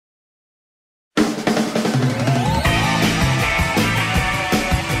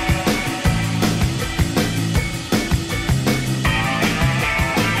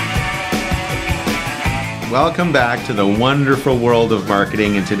welcome back to the wonderful world of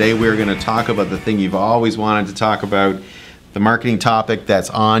marketing, and today we're going to talk about the thing you've always wanted to talk about, the marketing topic that's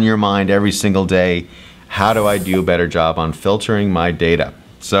on your mind every single day. How do I do a better job on filtering my data?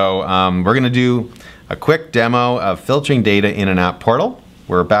 So we're going to do a quick demo of filtering data in an app portal.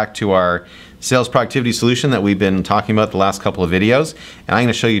 We're back to our sales productivity solution that we've been talking about the last couple of videos, and I'm going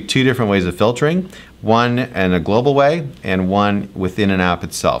to show you two different ways of filtering, one in a global way and one within an app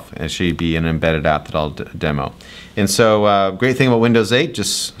itself. It should be an embedded app that I'll demo. And so great thing about Windows 8,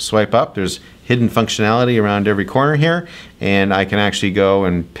 just swipe up, there's hidden functionality around every corner here, and I can actually go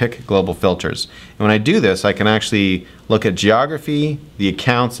and pick global filters. And when I do this, I can actually look at geography, the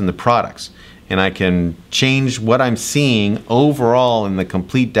accounts, and the products. And I can change what I'm seeing overall in the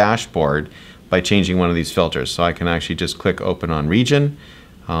complete dashboard by changing one of these filters. So I can actually just click open on region,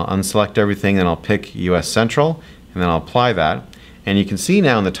 unselect everything, and I'll pick US Central, and then I'll apply that. And you can see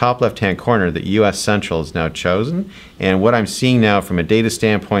now in the top left hand corner that US Central is now chosen. And what I'm seeing now from a data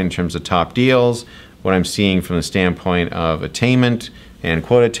standpoint in terms of top deals, what I'm seeing from the standpoint of attainment and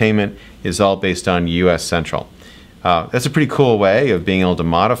quota attainment is all based on US Central. That's a pretty cool way of being able to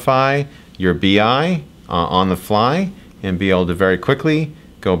modify your BI on the fly and be able to very quickly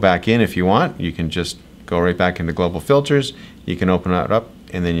go back in if you want. You can just go right back into global filters. You can open it up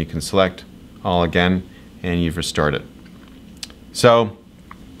and then you can select all again and you've restored it. So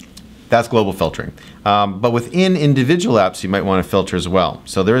that's global filtering. But within individual apps you might want to filter as well.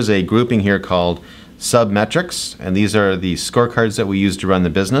 So there is a grouping here called sub-metrics, and these are the scorecards that we use to run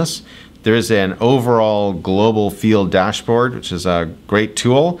the business. There is an overall global field dashboard, which is a great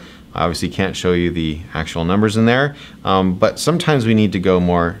tool. I obviously can't show you the actual numbers in there, but sometimes we need to go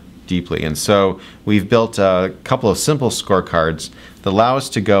more deeply. And so we've built a couple of simple scorecards that allow us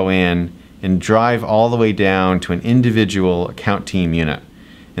to go in and drive all the way down to an individual account team unit.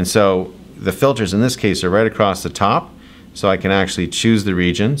 And so the filters in this case are right across the top, so I can actually choose the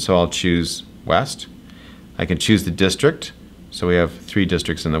region. So I'll choose West. I can choose the district. So we have 3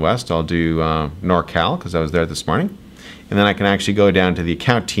 districts in the West. I'll do NorCal because I was there this morning. And then I can actually go down to the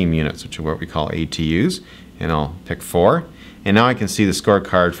account team units, which are what we call ATUs, and I'll pick 4. And now I can see the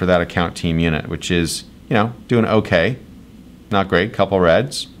scorecard for that account team unit, which is, you know, doing okay. Not great, couple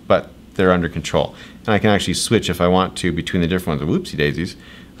reds, but they're under control. And I can actually switch if I want to between the different ones. Whoopsie daisies.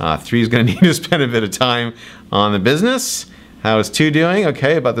 3 is going to need to spend a bit of time on the business. How is 2 doing?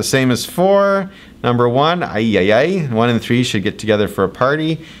 Okay, about the same as 4. Number 1, 1 and 3 should get together for a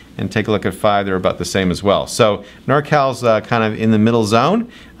party. And take a look at 5, they're about the same as well. So NorCal's kind of in the middle zone,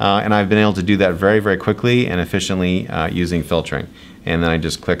 and I've been able to do that very, very quickly and efficiently using filtering. And then I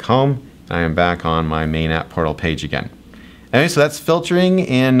just click home, and I am back on my main app portal page again. Anyway, so that's filtering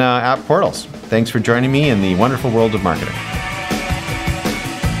in app portals. Thanks for joining me in the wonderful world of marketing.